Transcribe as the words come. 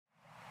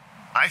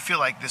I feel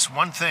like this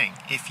one thing,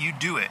 if you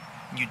do it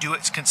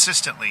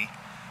consistently,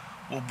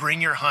 will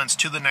bring your hunts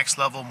to the next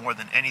level more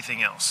than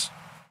anything else.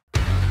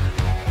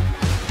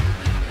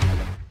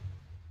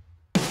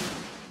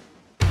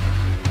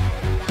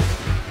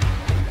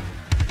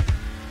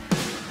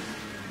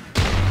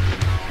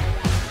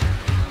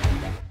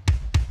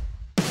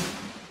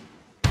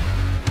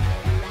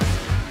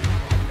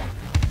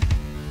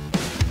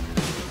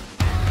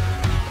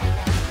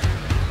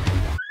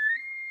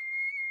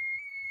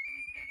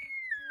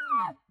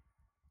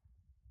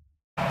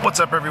 What's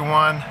up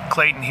everyone,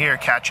 Clayton here,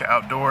 CACCIA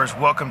Outdoors.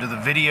 Welcome to the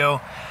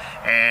video.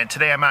 And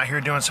today I'm out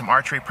here doing some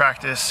archery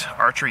practice.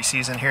 Archery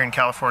season here in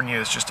California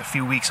is just a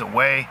few weeks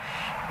away,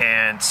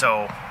 and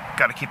so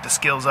got to keep the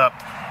skills up.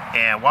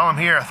 And while I'm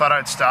here, I thought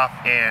I'd stop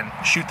and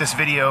shoot this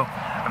video.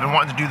 I've been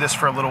wanting to do this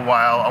for a little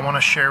while. I want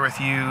to share with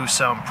you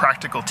some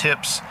practical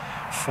tips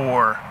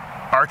for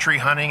archery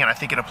hunting, and I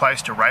think it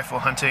applies to rifle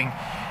hunting,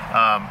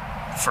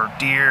 for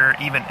deer,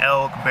 even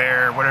elk,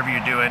 bear, whatever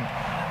you're doing.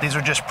 These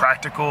are just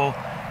practical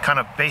kind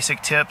of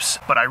basic tips,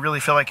 but I really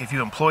feel like if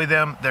you employ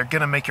them, they're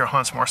gonna make your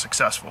hunts more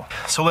successful.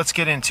 So let's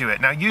get into it.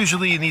 Now,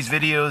 usually in these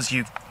videos,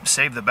 you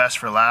save the best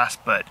for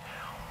last, but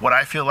what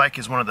I feel like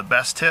is one of the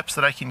best tips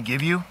that I can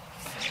give you,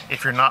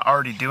 if you're not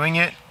already doing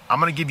it, I'm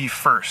gonna give you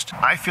first.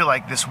 I feel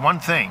like this one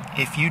thing,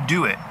 if you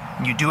do it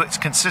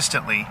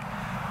consistently,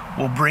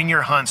 will bring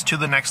your hunts to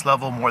the next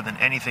level more than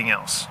anything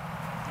else.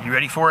 You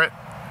ready for it?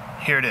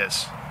 Here it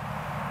is.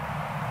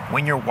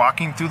 When you're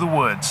walking through the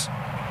woods,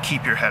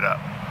 keep your head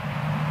up.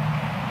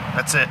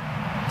 That's it.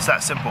 It's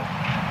that simple.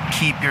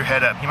 Keep your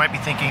head up. You might be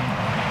thinking,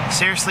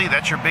 seriously,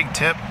 that's your big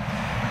tip?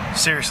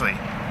 Seriously,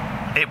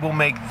 it will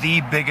make the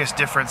biggest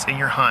difference in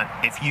your hunt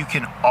if you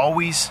can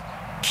always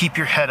keep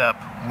your head up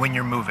when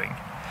you're moving.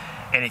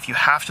 And if you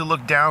have to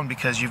look down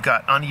because you've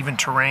got uneven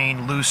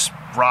terrain, loose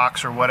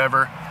rocks or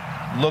whatever,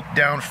 look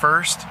down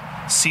first,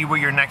 see where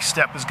your next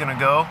step is going to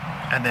go,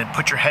 and then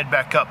put your head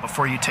back up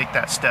before you take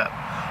that step.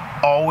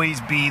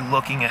 Always be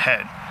looking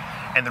ahead.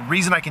 And the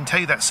reason I can tell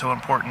you that's so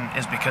important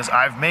is because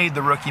I've made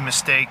the rookie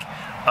mistake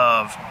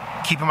of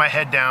keeping my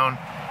head down.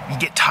 You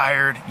get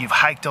tired, you've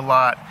hiked a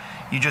lot,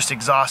 you're just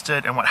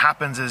exhausted, and what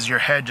happens is your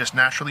head just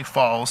naturally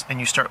falls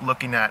and you start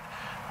looking at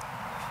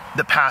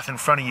the path in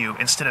front of you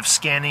instead of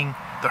scanning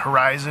the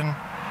horizon,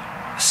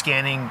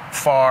 scanning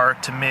far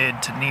to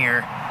mid to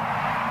near.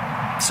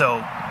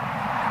 So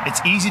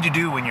it's easy to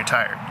do when you're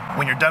tired.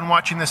 When you're done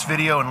watching this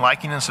video and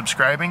liking and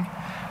subscribing,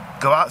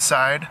 go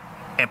outside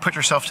and put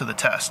yourself to the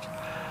test.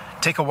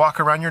 Take a walk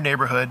around your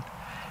neighborhood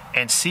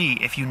and see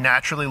if you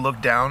naturally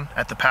look down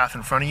at the path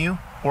in front of you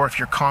or if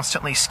you're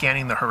constantly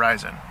scanning the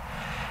horizon.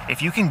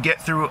 If you can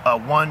get through a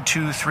 1,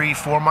 2, 3,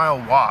 4 mile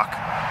walk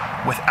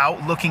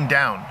without looking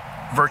down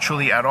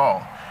virtually at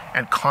all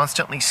and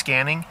constantly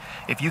scanning,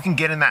 if you can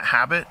get in that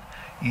habit,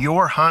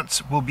 your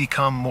hunts will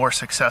become more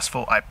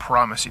successful, I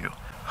promise you.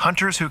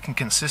 Hunters who can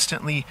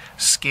consistently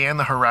scan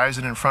the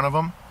horizon in front of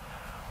them,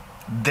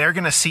 they're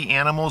going to see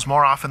animals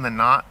more often than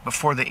not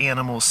before the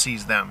animals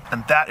sees them.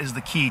 And that is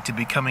the key to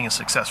becoming a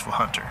successful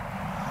hunter.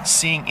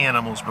 Seeing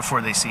animals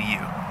before they see you.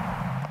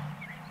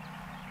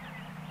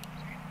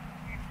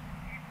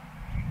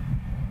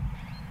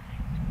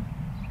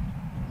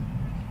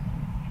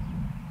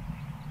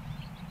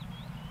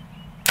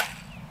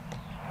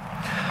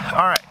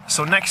 All right,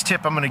 so next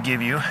tip I'm going to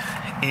give you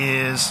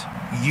is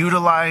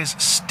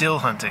utilize still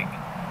hunting.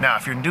 Now,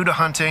 if you're new to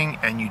hunting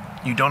and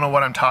you don't know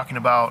what I'm talking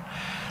about,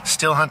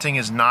 still hunting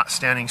is not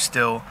standing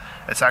still.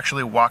 It's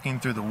actually walking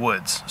through the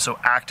woods. So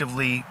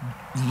actively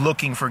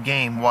looking for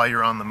game while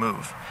you're on the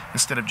move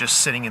instead of just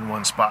sitting in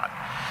one spot.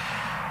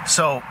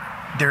 So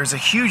there's a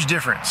huge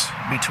difference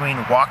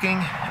between walking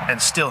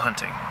and still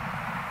hunting.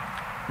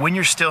 When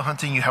you're still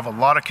hunting, you have a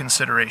lot of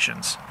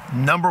considerations.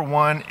 Number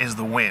one is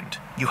the wind.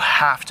 You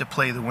have to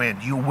play the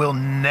wind. You will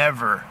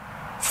never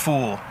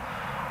fool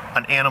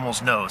an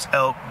animal's nose.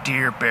 Elk,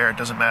 deer, bear, it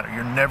doesn't matter.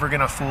 You're never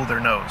gonna fool their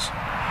nose.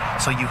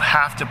 So you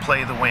have to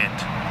play the wind.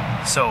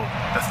 So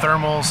the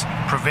thermals,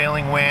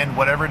 prevailing wind,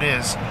 whatever it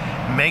is,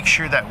 make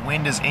sure that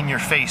wind is in your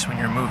face when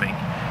you're moving.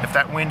 If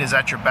that wind is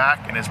at your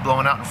back and it's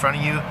blowing out in front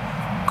of you,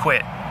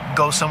 quit.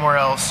 Go somewhere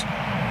else,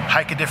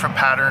 hike a different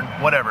pattern,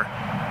 whatever.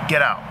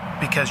 Get out,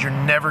 because you're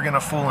never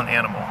gonna fool an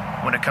animal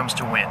when it comes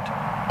to wind.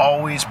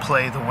 Always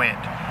play the wind.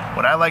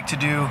 What I like to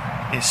do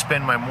is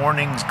spend my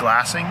mornings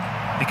glassing,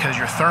 because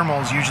your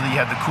thermals, usually you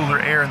have the cooler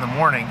air in the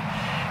morning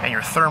and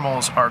your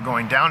thermals are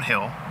going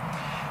downhill.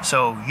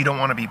 So you don't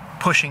want to be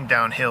pushing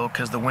downhill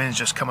because the wind's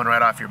just coming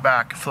right off your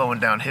back, flowing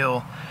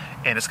downhill,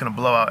 and it's going to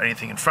blow out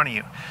anything in front of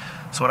you.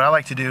 So what I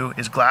like to do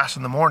is glass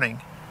in the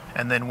morning,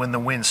 and then when the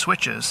wind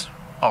switches,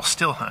 I'll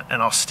still hunt,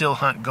 and I'll still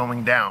hunt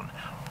going down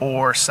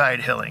or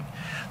side hilling.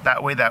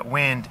 That way that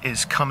wind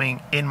is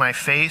coming in my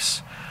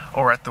face,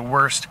 or at the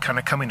worst, kind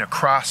of coming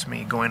across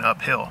me going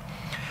uphill.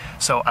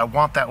 So I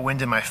want that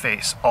wind in my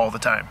face all the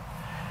time.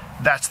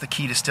 That's the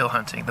key to still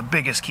hunting, the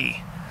biggest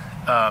key.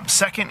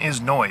 Second is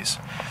noise.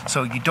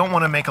 So you don't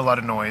want to make a lot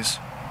of noise.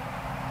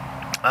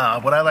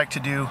 What I like to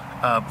do,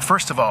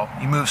 first of all,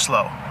 you move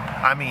slow.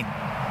 I mean,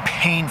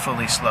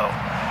 painfully slow.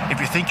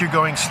 If you think you're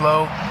going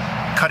slow,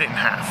 cut it in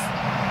half.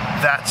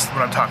 That's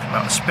what I'm talking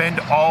about. Spend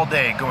all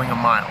day going a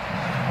mile.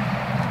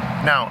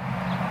 Now,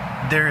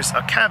 there's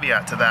a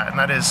caveat to that, and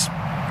that is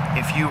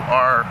if you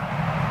are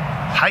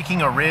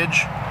hiking a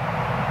ridge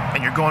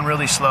and you're going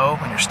really slow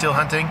and you're still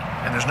hunting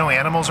and there's no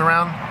animals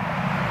around,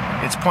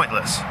 it's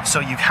pointless. So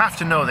you have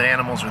to know that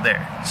animals are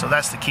there. So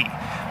that's the key.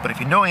 But if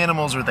you know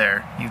animals are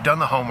there, you've done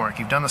the homework,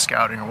 you've done the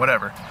scouting or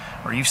whatever,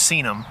 or you've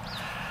seen them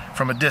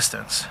from a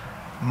distance,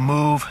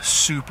 move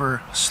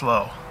super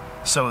slow.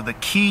 So the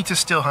key to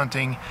still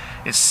hunting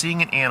is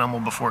seeing an animal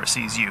before it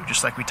sees you,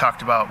 just like we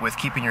talked about with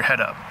keeping your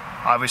head up.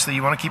 Obviously,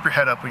 you want to keep your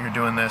head up when you're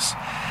doing this.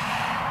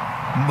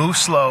 Move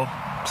slow,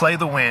 play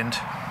the wind,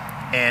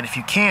 and if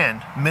you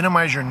can,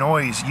 minimize your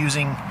noise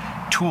using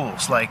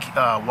tools like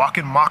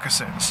walking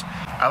moccasins.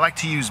 I like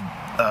to use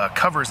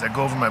covers that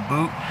go over my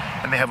boot,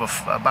 and they have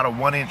about a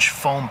 1-inch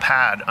foam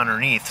pad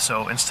underneath.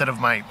 So instead of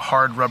my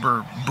hard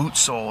rubber boot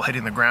sole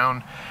hitting the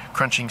ground,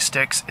 crunching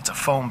sticks, it's a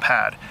foam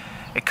pad.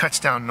 It cuts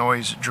down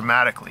noise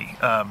dramatically.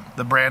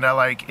 The brand I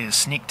like is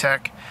Sneak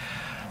Tech.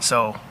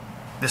 So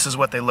this is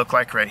what they look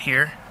like right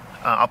here.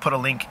 I'll put a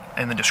link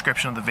in the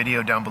description of the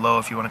video down below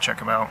if you want to check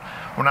them out.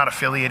 We're not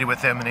affiliated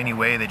with them in any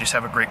way. They just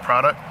have a great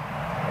product.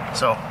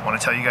 So I want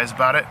to tell you guys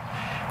about it.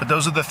 But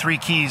those are the 3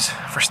 keys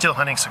for still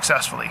hunting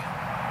successfully.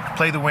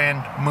 Play the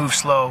wind, move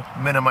slow,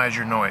 minimize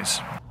your noise.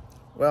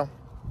 Well,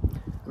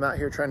 I'm out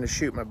here trying to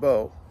shoot my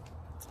bow.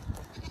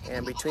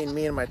 And between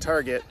me and my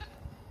target,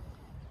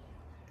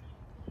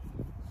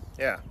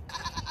 yeah.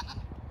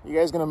 You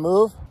guys gonna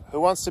move?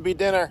 Who wants to be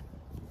dinner?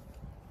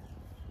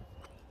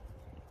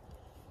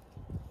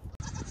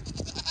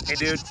 Hey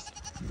dude,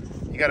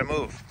 you gotta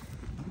move.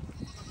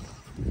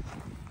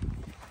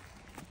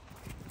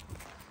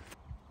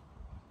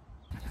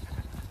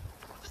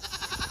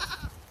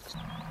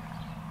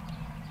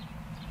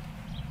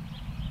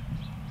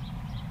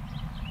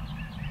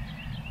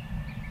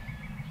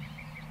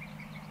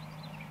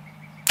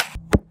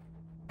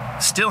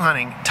 Still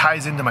hunting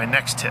ties into my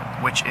next tip,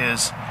 which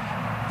is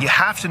you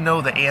have to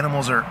know that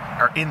animals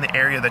are in the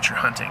area that you're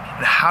hunting.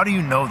 And how do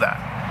you know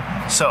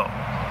that? So,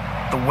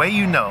 the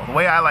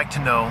way I like to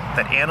know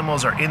that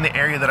animals are in the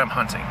area that I'm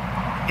hunting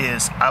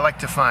is I like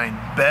to find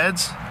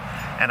beds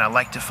and I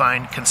like to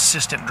find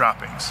consistent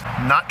droppings.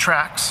 Not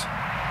tracks,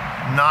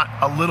 not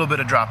a little bit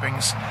of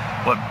droppings,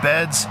 but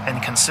beds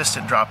and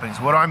consistent droppings.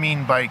 What do I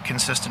mean by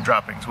consistent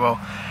droppings? Well,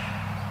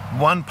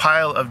 one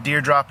pile of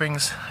deer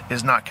droppings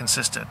is not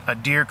consistent. A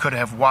deer could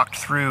have walked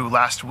through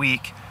last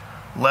week,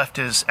 left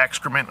his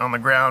excrement on the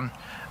ground,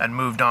 and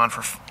moved on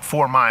for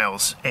 4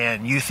 miles,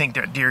 and you think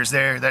that deer's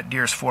there, that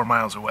deer's 4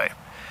 miles away.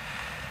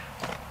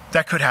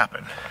 That could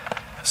happen.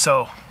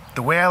 So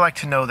the way I like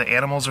to know that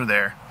animals are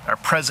there, are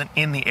present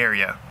in the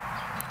area.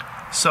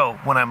 So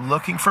when I'm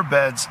looking for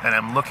beds and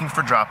I'm looking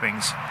for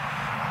droppings,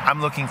 I'm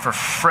looking for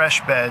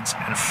fresh beds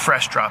and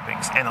fresh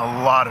droppings and a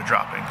lot of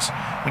droppings.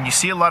 When you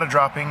see a lot of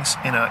droppings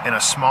in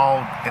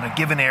a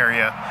given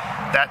area,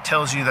 that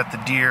tells you that the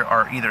deer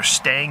are either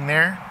staying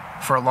there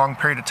for a long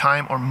period of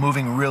time or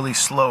moving really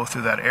slow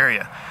through that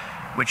area,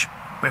 which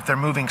if they're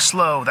moving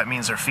slow, that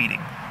means they're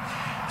feeding.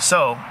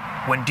 So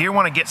when deer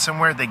want to get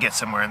somewhere, they get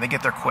somewhere and they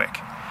get there quick.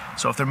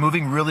 So if they're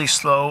moving really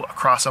slow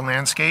across a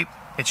landscape,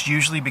 it's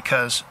usually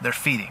because they're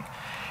feeding.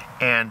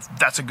 And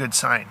that's a good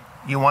sign.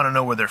 You want to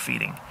know where they're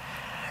feeding.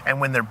 And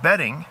when they're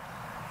bedding,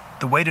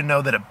 the way to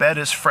know that a bed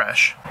is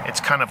fresh, it's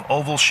kind of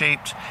oval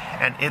shaped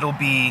and it'll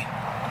be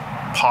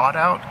clawed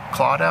out,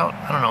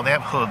 I don't know, they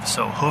have hooves,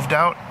 so hooved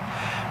out,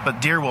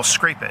 but deer will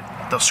scrape it.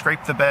 They'll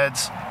scrape the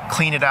beds,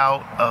 clean it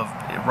out of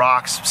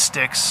rocks,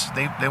 sticks.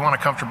 They want a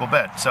comfortable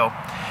bed. So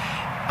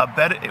a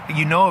bed,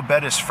 you know a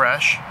bed is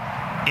fresh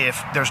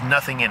if there's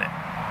nothing in it.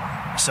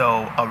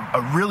 So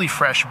a really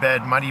fresh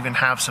bed might even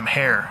have some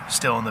hair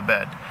still in the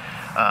bed.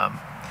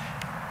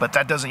 But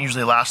that doesn't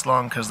usually last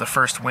long because the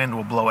first wind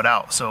will blow it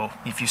out. So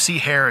if you see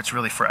hair, it's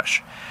really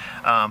fresh.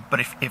 But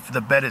if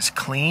the bed is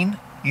clean,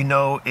 you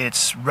know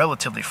it's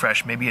relatively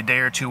fresh, maybe a day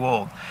or 2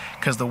 old,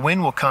 because the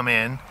wind will come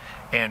in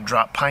and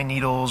drop pine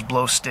needles,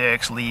 blow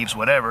sticks, leaves,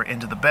 whatever,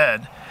 into the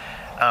bed.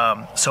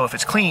 So if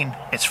it's clean,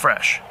 it's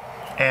fresh.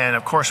 And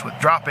of course with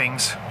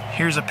droppings,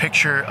 here's a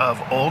picture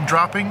of old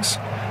droppings.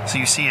 So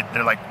you see it,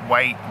 they're like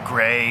white,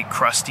 gray,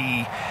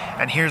 crusty.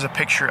 And here's a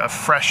picture of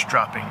fresh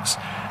droppings.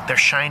 They're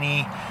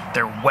shiny,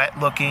 they're wet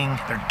looking,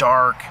 they're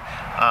dark,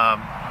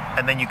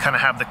 and then you kind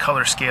of have the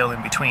color scale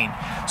in between.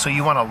 So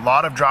you want a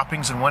lot of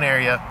droppings in one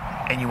area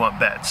and you want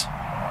beds.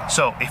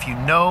 So if you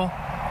know,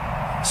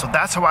 so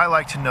that's how I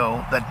like to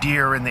know that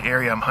deer are in the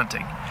area I'm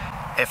hunting.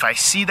 If I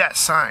see that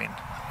sign,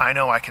 I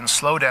know I can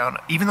slow down,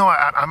 even though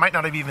I might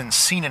not have even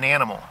seen an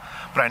animal,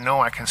 but I know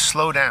I can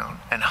slow down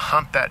and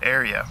hunt that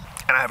area,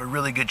 and I have a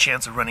really good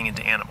chance of running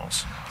into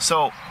animals.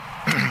 So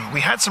we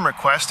had some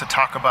requests to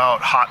talk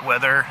about hot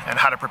weather and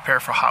how to prepare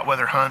for hot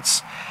weather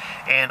hunts,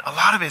 and a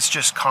lot of it's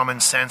just common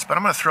sense, but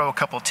I'm going to throw a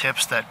couple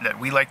tips that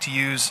we like to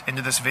use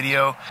into this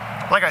video.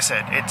 Like I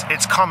said,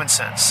 it's common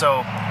sense.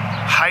 So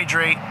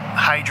hydrate.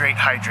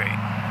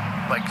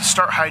 Like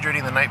start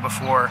hydrating the night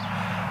before.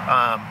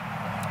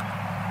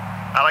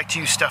 I like to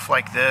use stuff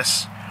like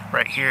this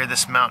right here,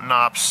 this Mountain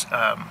Ops.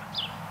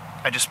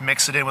 I just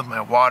mix it in with my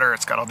water.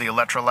 It's got all the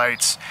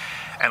electrolytes,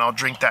 and I'll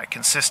drink that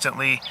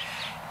consistently,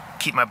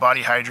 keep my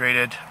body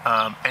hydrated,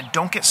 and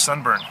don't get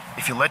sunburned.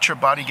 If you let your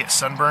body get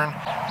sunburned,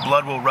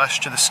 blood will rush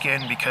to the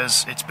skin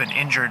because it's been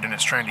injured and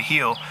it's trying to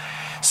heal.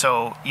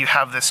 So you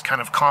have this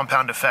kind of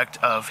compound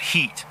effect of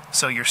heat.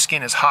 So your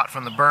skin is hot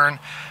from the burn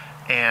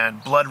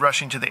and blood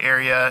rushing to the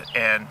area,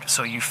 and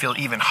so you feel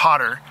even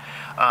hotter.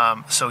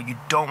 So you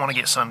don't want to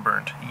get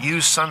sunburned.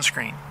 Use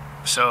sunscreen.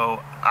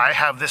 So I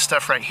have this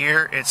stuff right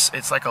here.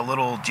 It's like a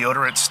little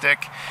deodorant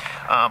stick.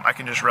 I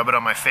can just rub it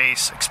on my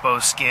face,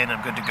 exposed skin,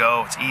 I'm good to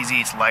go. It's easy,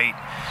 it's light,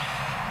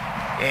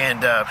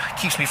 and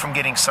keeps me from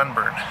getting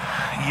sunburned.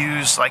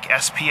 Use like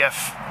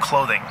SPF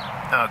clothing.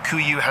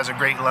 KUIU has a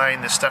great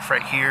line, this stuff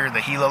right here,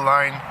 the GILA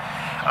line,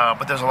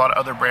 but there's a lot of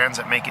other brands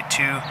that make it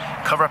too.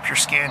 Cover up your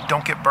skin,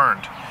 don't get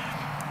burned.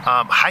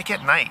 Hike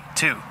at night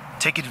too.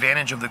 Take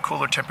advantage of the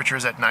cooler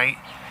temperatures at night.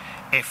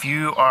 If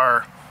you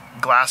are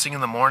glassing in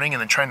the morning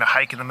and then trying to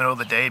hike in the middle of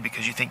the day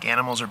because you think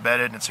animals are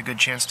bedded and it's a good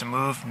chance to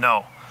move,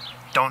 no,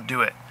 don't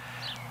do it.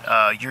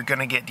 You're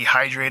gonna get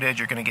dehydrated,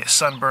 you're gonna get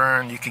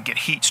sunburn, you could get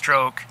heat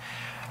stroke,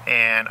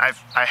 and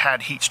I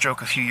had heat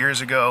stroke a few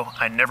years ago.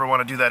 I never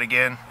want to do that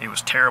again. It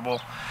was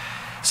terrible.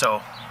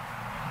 So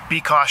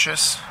be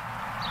cautious,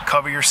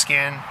 cover your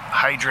skin,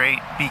 hydrate,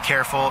 be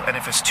careful, and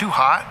if it's too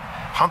hot,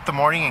 hunt the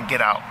morning and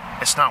get out.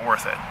 It's not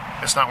worth it.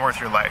 It's not worth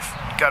your life.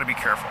 You gotta be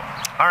careful.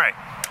 All right,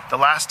 the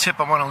last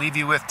tip I want to leave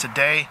you with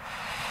today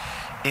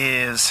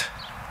is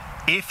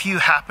if you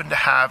happen to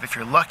have, if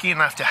you're lucky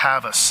enough to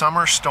have a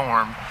summer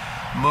storm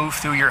move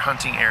through your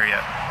hunting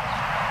area,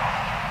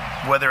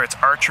 whether it's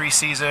archery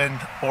season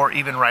or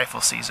even rifle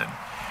season,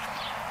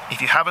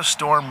 if you have a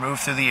storm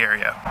move through the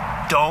area,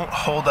 don't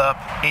hold up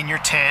in your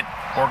tent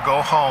or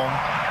go home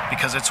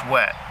because it's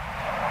wet.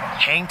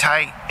 Hang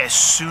tight. As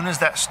soon as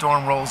that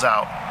storm rolls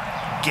out,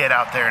 get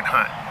out there and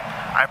hunt.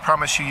 I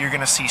promise you, you're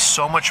gonna see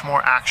so much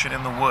more action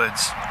in the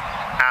woods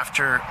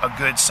after a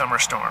good summer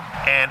storm.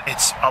 And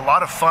it's a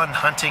lot of fun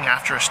hunting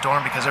after a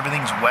storm because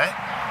everything's wet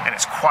and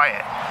it's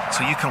quiet.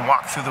 So you can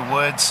walk through the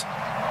woods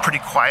pretty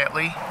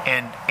quietly,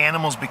 and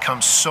animals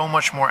become so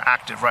much more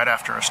active right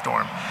after a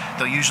storm.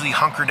 They'll usually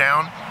hunker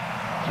down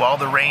while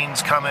the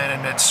rain's coming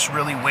and it's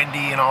really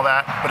windy and all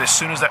that. But as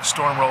soon as that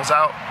storm rolls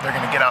out, they're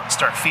gonna get out and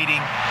start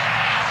feeding.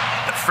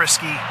 They're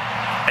frisky.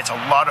 It's a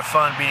lot of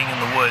fun being in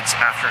the woods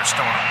after a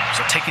storm.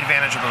 So take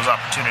advantage of those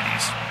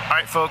opportunities. All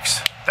right, folks,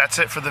 that's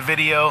it for the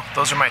video.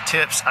 Those are my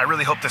tips. I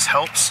really hope this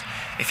helps.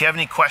 If you have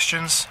any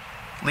questions,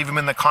 leave them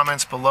in the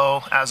comments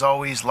below. As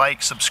always,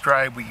 like,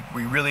 subscribe.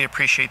 We really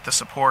appreciate the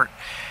support.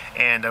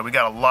 And we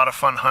got a lot of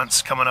fun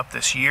hunts coming up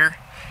this year.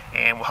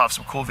 And we'll have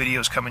some cool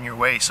videos coming your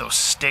way. So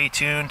stay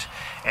tuned,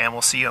 and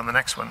we'll see you on the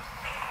next one.